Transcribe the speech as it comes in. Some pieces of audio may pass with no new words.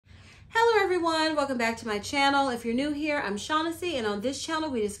everyone, welcome back to my channel. If you're new here, I'm Shaughnessy, and on this channel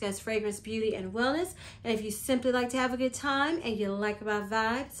we discuss fragrance, beauty, and wellness. And if you simply like to have a good time and you like my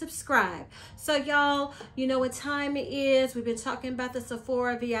vibe, subscribe. So y'all, you know what time it is. We've been talking about the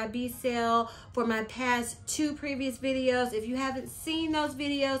Sephora Vib sale for my past two previous videos. If you haven't seen those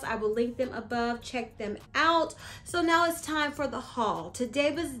videos, I will link them above. Check them out. So now it's time for the haul.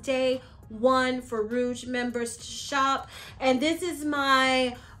 Today was day one for Rouge members to shop, and this is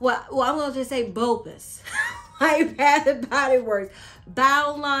my I'm going to say bogus my Bath and Body Works buy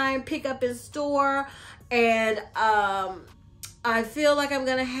online, pick up in store, and I feel like I'm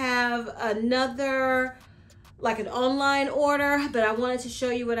gonna have another like an online order, but I wanted to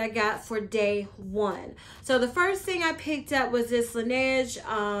show you what I got for day one. So the first thing I picked up was this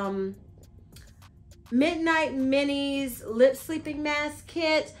Laneige Midnight Minis Lip Sleeping Mask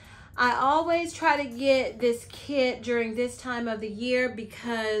Kit. I always try to get this kit during this time of the year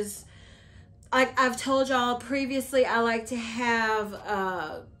because I've told y'all previously, I like to have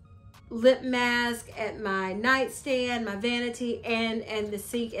a lip mask at my nightstand, my vanity, and the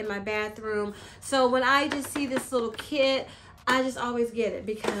sink in my bathroom. So when I just see this little kit, I just always get it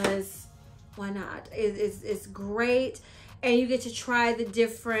because why not? It's great, and you get to try the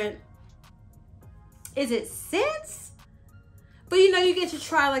different, is it scents? But you know, you get to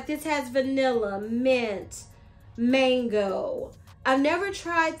try, like this has vanilla, mint, mango. I've never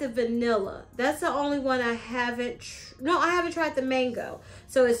tried the vanilla. That's the only one I haven't, I haven't tried the mango.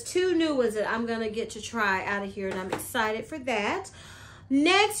 So it's two new ones that I'm gonna get to try out of here, and I'm excited for that.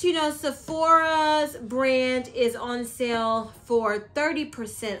 Next, you know, Sephora's brand is on sale for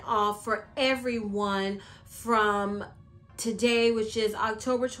 30% off for everyone from today, which is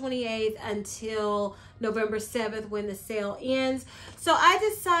October 28th until November 7th when the sale ends. So I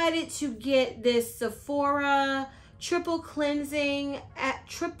decided to get this Sephora triple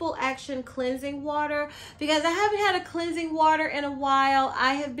action cleansing water because I haven't had a cleansing water in a while.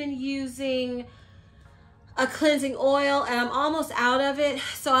 I have been using a cleansing oil and I'm almost out of it,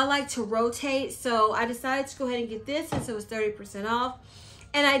 so I like to rotate. So I decided to go ahead and get this since it was 30% off.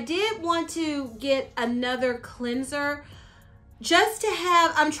 And I did want to get another cleanser just to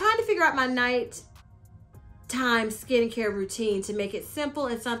have, I'm trying to figure out my nighttime skincare routine to make it simple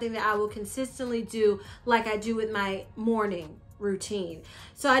and something that I will consistently do like I do with my morning routine.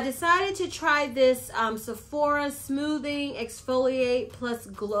 So I decided to try this Sephora Smoothing Exfoliate Plus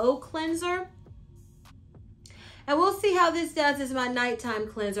Glow Cleanser. And we'll see how this does as my nighttime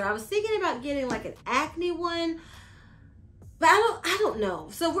cleanser. I was thinking about getting like an acne one, but I don't know.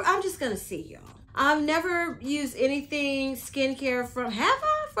 So I'm just gonna see, y'all. I've never used anything skincare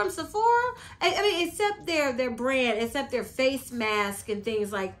from Sephora. I mean, except their brand, except their face mask and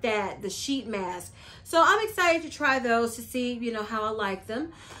things like that, the sheet mask. So I'm excited to try those to see, you know, how I like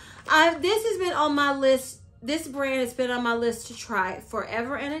them. This has been on my list. This brand has been on my list to try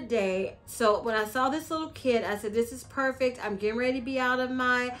forever and a day. So when I saw this little kit, I said, this is perfect. I'm getting ready to be out of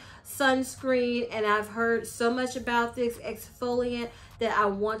my sunscreen, and I've heard so much about this exfoliant that I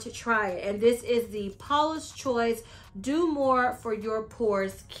want to try it. And this is the Paula's Choice Do More for Your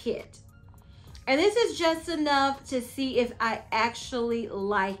Pores kit. And this is just enough to see if I actually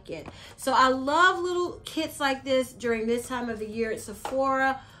like it. So I love little kits like this during this time of the year at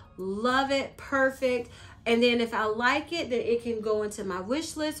Sephora. Love it, perfect. And then if I like it, then it can go into my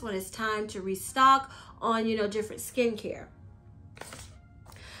wish list when it's time to restock on, you know, different skincare.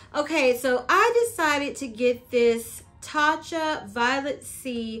 Okay, so I decided to get this Tatcha Violet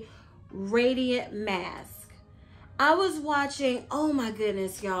C Radiant Mask. I was watching, oh my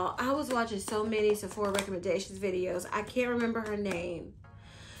goodness, y'all. I was watching so many Sephora recommendations videos. I can't remember her name.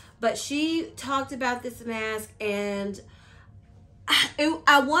 But she talked about this mask, and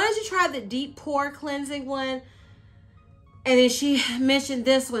I wanted to try the deep pore cleansing one, and then she mentioned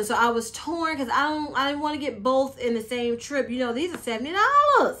this one, so I was torn because I didn't want to get both in the same trip. You know, these are $70,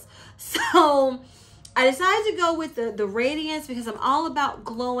 so I decided to go with the radiance because I'm all about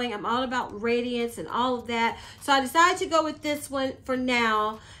glowing. I'm all about radiance and all of that. So I decided to go with this one for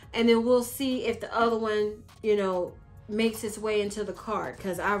now, and then we'll see if the other one, you know, makes its way into the cart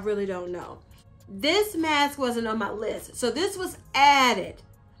because I really don't know. This mask wasn't on my list, so this was added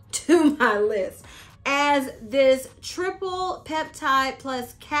to my list as this triple peptide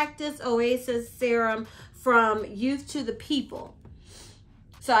plus cactus oasis serum from Youth to the People.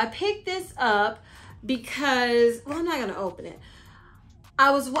 So I picked this up because, well, I'm not gonna open it.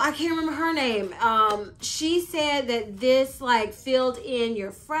 I can't remember her name. She said that this like filled in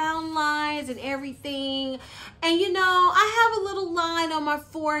your frown lines and everything. And you know, I have a little line on my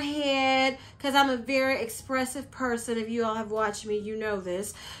forehead because I'm a very expressive person. If you all have watched me, you know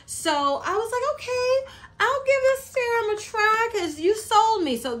this. So I was like, okay, I'll give this serum a try because you sold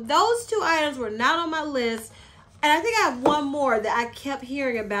me. So those two items were not on my list. And I think I have one more that I kept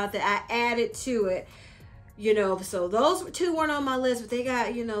hearing about that I added to it. You know, so those two weren't on my list, but they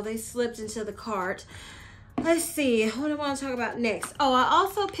got, you know, they slipped into the cart. Let's see, what do I want to talk about next? Oh, I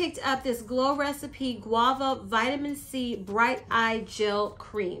also picked up this Glow Recipe Guava Vitamin C Bright Eye Gel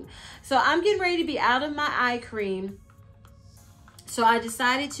Cream. So I'm getting ready to be out of my eye cream. So I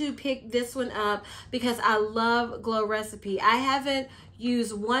decided to pick this one up because I love Glow Recipe. I haven't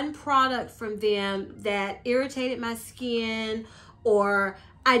used one product from them that irritated my skin or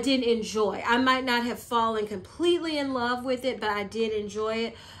I didn't enjoy. I might not have fallen completely in love with it, but I did enjoy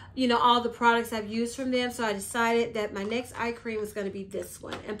it. You know, all the products I've used from them. So I decided that my next eye cream was going to be this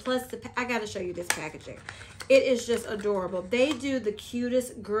one. And plus, I got to show you this packaging. It is just adorable. They do the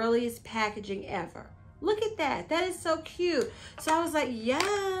cutest, girliest packaging ever. Look at that. That is so cute. So I was like,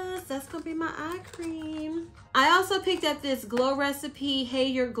 yes, that's going to be my eye cream. I also picked up this Glow Recipe Hey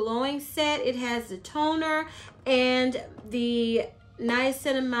You're Glowing set. It has the toner and the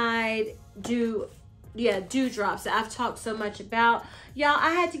niacinamide dewdrops that I've talked so much about. Y'all,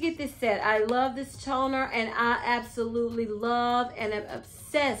 I had to get this set. I love this toner and I absolutely love and am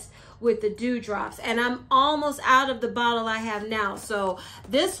obsessed with the dewdrops. And I'm almost out of the bottle I have now. So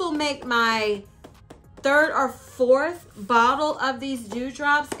this will make my third or fourth bottle of these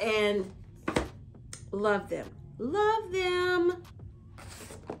dewdrops and love them. Love them.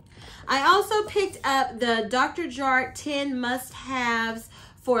 I also picked up the Dr. Jart 10 must-haves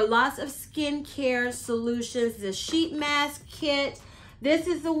for lots of skincare solutions, the sheet mask kit. This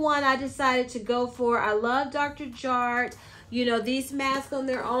is the one I decided to go for. I love Dr. Jart. You know, these masks on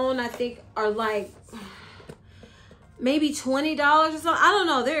their own, I think, are like maybe $20 or something. I don't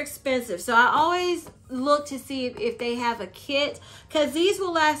know. They're expensive. So I always look to see if they have a kit because these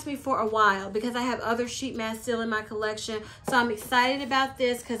will last me for a while because I have other sheet masks still in my collection. So I'm excited about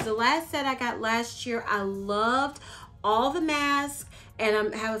this because the last set I got last year, I loved all the masks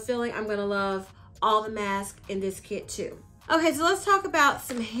and I have a feeling I'm going to love all the masks in this kit too. Okay, so let's talk about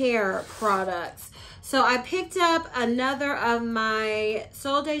some hair products. So I picked up another of my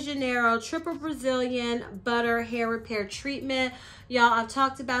Sol de Janeiro Triple Brazilian Butter Hair Repair Treatment. Y'all, I've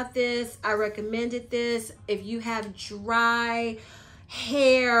talked about this. I recommended this. If you have dry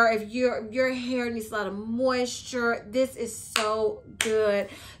hair, if your hair needs a lot of moisture, this is so good.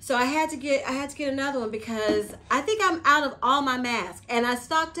 So I had to get another one because I think I'm out of all my masks. And I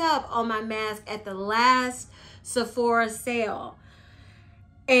stocked up on my mask at the last Sephora sale.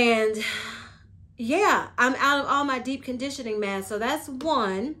 And yeah, I'm out of all my deep conditioning masks. So that's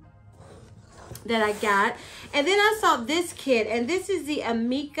one that I got. And then I saw this kit, and this is the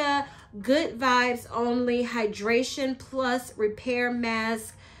Amika Good Vibes Only Hydration Plus Repair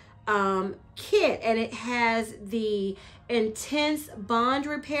Mask kit. And it has the Intense Bond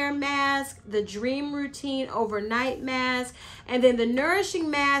Repair Mask, the Dream Routine Overnight Mask, and then the Nourishing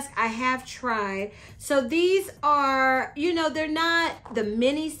Mask I have tried. So these are, you know, they're not the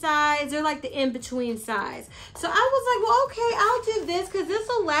mini size, they're like the in-between size. So I was like, well, okay, I'll do this because this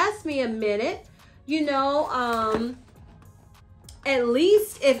will last me a minute, you know, at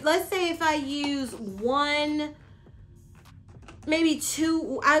least if, let's say if I use one, maybe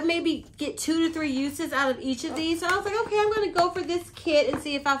two, I maybe get 2 to 3 uses out of each of these. So I was like, okay, I'm going to go for this kit and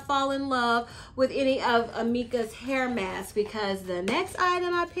see if I fall in love with any of Amika's hair masks because the next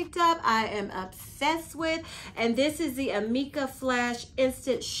item I picked up, I am obsessed with. And this is the Amika Flash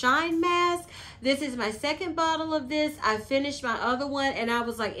Instant Shine Mask. This is my second bottle of this. I finished my other one and I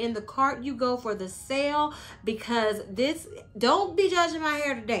was like, in the cart you go for the sale because this, don't be judging my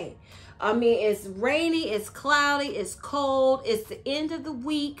hair today. I mean, it's rainy, it's cloudy, it's cold, it's the end of the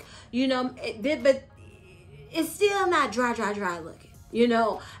week, you know, but it's still not dry looking, you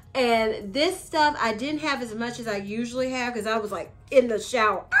know. And this stuff, I didn't have as much as I usually have because I was like in the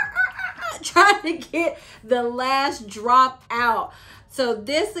shower trying to get the last drop out. So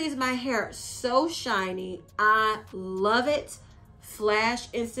this leaves my hair so shiny. I love it. Flash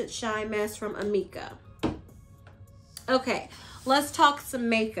Instant Shine Mask from Amika. Okay, let's talk some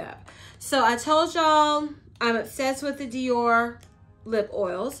makeup. So I told y'all I'm obsessed with the Dior lip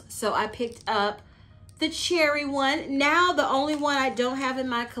oils. So I picked up the cherry one. Now the only one I don't have in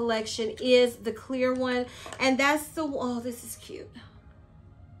my collection is the clear one. And that's the, oh, this is cute.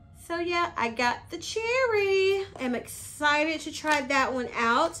 So yeah, I got the cherry. I'm excited to try that one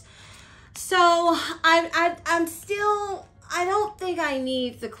out. So I'm still, I don't think I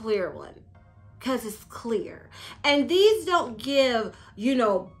need the clear one because it's clear. And these don't give, you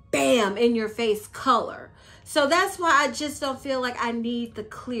know, bam, in your face color. So that's why I just don't feel like I need the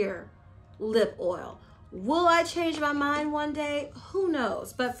clear lip oil. Will I change my mind one day? Who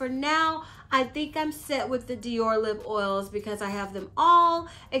knows? But for now, I think I'm set with the Dior lip oils because I have them all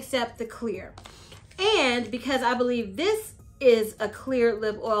except the clear. And because I believe this is a clear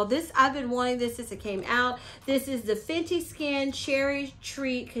lip oil. This, I've been wanting this since it came out. This is the Fenty Skin Cherry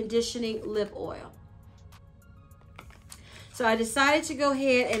Treat Conditioning Lip Oil. So I decided to go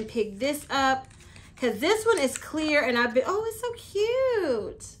ahead and pick this up because this one is clear and I've been, oh, it's so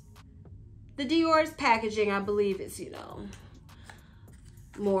cute. The Dior's packaging, I believe, is, you know,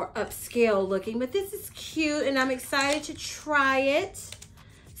 more upscale looking, but this is cute and I'm excited to try it.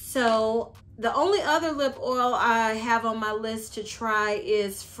 So the only other lip oil I have on my list to try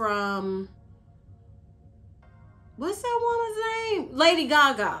is from, what's that woman's name? Lady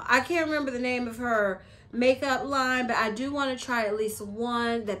Gaga. I can't remember the name of her makeup line, but I do want to try at least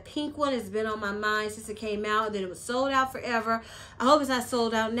one. The pink one has been on my mind since it came out, and then it was sold out forever. I hope it's not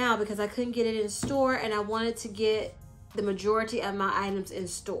sold out now because I couldn't get it in store and I wanted to get the majority of my items in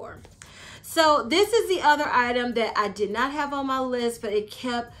store. So this is the other item that I did not have on my list, but I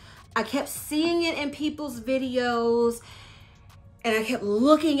kept seeing it in people's videos and I kept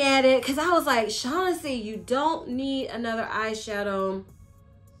looking at it because I was like, Shaughnessy, you don't need another eyeshadow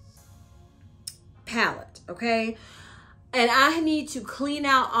palette, okay? And I need to clean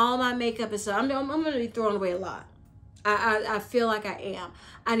out all my makeup and stuff. I'm going to be throwing away a lot. I feel like I am.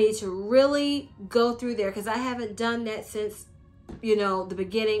 I need to really go through there because I haven't done that since, you know, the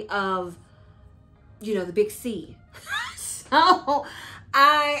beginning of, you know, the big C. So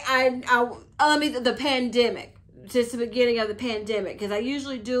I mean, the pandemic, just the beginning of the pandemic, because I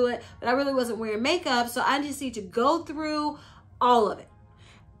usually do it, but I really wasn't wearing makeup. So I just need to go through all of it.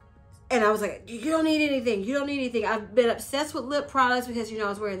 And I was like, you don't need anything. You don't need anything. I've been obsessed with lip products because, you know, I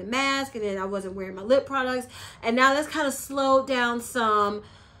was wearing the mask and then I wasn't wearing my lip products. And now that's kind of slowed down some.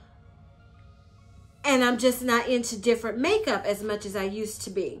 And I'm just not into different makeup as much as I used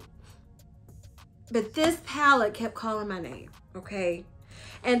to be. But this palette kept calling my name, okay?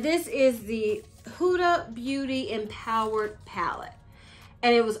 And this is the Huda Beauty Empowered Palette.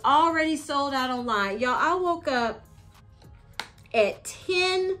 And it was already sold out online. Y'all, I woke up at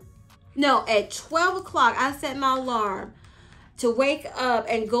 12 o'clock. I set my alarm to wake up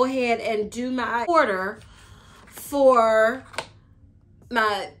and go ahead and do my order for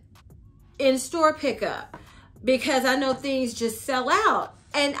my in-store pickup because I know things just sell out.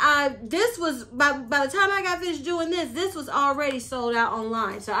 And this was, by the time I got finished doing this was already sold out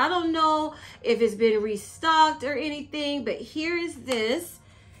online. So I don't know if it's been restocked or anything, but here is this.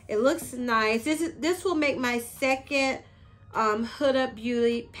 It looks nice. This will make my second Huda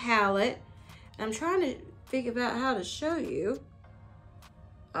Beauty palette. I'm trying to figure out how to show you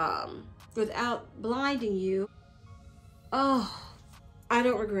without blinding you. Oh, I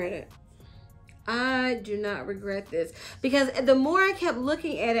don't regret it. I do not regret this because the more I kept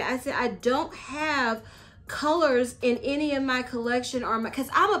looking at it, I said, I don't have colors in any of my collection or because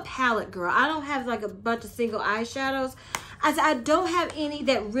I'm a palette girl. I don't have like a bunch of single eyeshadows. I said, I don't have any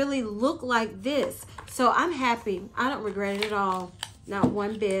that really look like this. So I'm happy. I don't regret it at all. Not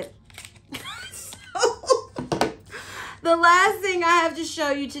one bit. The last thing I have to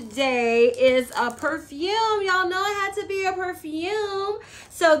show you today is a perfume. Y'all know it had to be a perfume.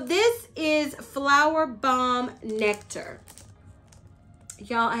 So this is Flower Bomb Nectar.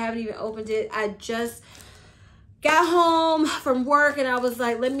 Y'all, I haven't even opened it. I just got home from work and I was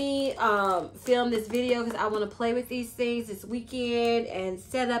like, let me film this video because I want to play with these things this weekend and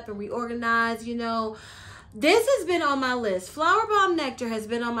set up and reorganize, you know. This has been on my list. Flower Bomb Nectar has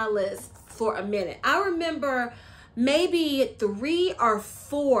been on my list for a minute. I remember maybe 3 or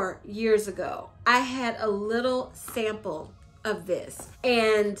 4 years ago, I had a little sample of this.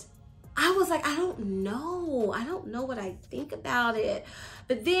 And I was like, I don't know. I don't know what I think about it.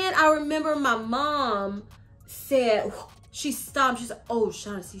 But then I remember my mom said, she stopped. She said, oh,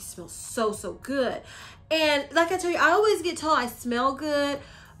 Shaughnessy smells so, so good. And like I tell you, I always get told I smell good.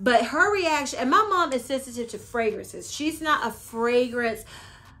 But her reaction, and my mom is sensitive to fragrances. She's not a fragrance.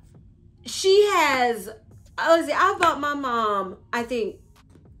 She has, I bought my mom, I think,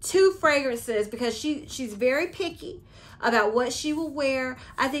 2 fragrances because she's very picky about what she will wear.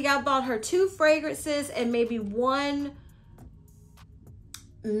 I think I bought her 2 fragrances and maybe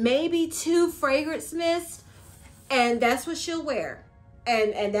 2 fragrance mists, and that's what she'll wear.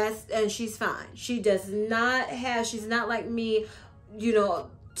 and she's fine. She does not have, she's not like me, you know,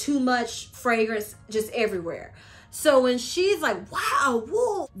 too much fragrance just everywhere. So when she's like, wow,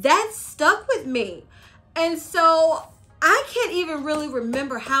 whoa, that stuck with me. And so I can't even really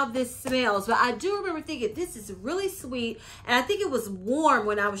remember how this smells, but I do remember thinking this is really sweet. And I think it was warm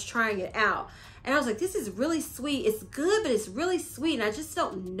when I was trying it out. And I was like, this is really sweet. It's good, but it's really sweet. And I just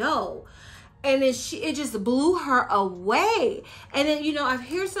don't know. And then it just blew her away. And then, you know, I've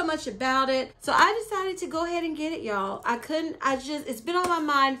heard so much about it. So I decided to go ahead and get it, y'all. It's been on my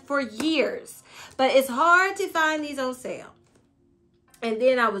mind for years. But it's hard to find these on sale. And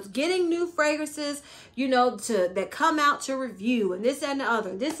then I was getting new fragrances, you know, that come out to review and this and the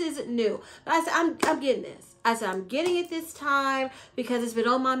other. This isn't new. But I said, I'm getting this. I said, I'm getting it this time because it's been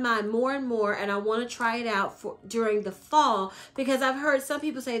on my mind more and more, and I want to try it out during the fall because I've heard some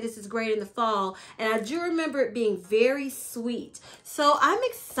people say this is great in the fall, and I do remember it being very sweet. So I'm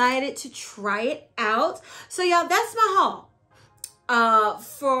excited to try it out. So y'all, that's my haul.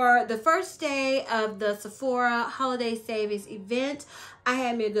 For the first day of the Sephora Holiday Savings event, I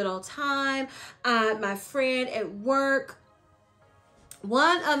had me a good old time. My friend at work,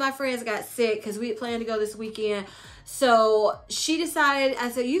 one of my friends got sick because we had planned to go this weekend. So she decided, I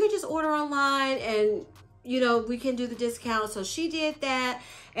said, you can just order online and, you know, we can do the discount. So she did that.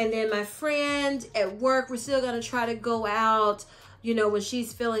 And then my friend at work, we're still going to try to go out, you know, when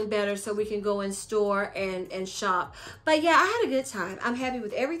she's feeling better so we can go in store and shop. But yeah, I had a good time. I'm happy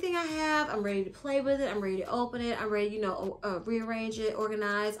with everything I have. I'm ready to play with it. I'm ready to open it. I'm ready, you know, rearrange it,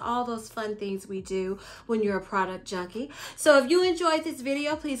 organize, all those fun things we do when you're a product junkie. So if you enjoyed this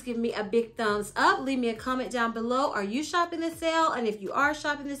video, please give me a big thumbs up. Leave me a comment down below. Are you shopping the sale? And if you are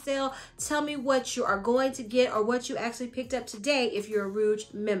shopping the sale, tell me what you are going to get or what you actually picked up today if you're a Rouge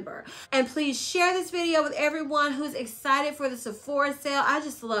member. And please share this video with everyone who's excited for the Sephora sale. I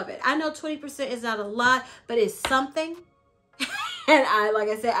just love it. I know 20% is not a lot, but it's something. And like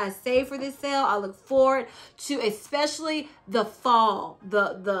I said, I save for this sale. I look forward to especially the fall,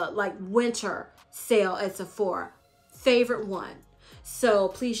 the like winter sale at Sephora. Favorite one. So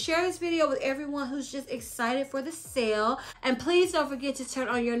please share this video with everyone who's just excited for the sale. And please don't forget to turn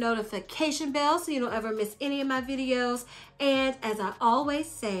on your notification bell so you don't ever miss any of my videos. And as I always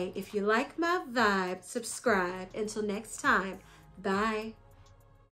say, if you like my vibe, subscribe. Until next time, bye.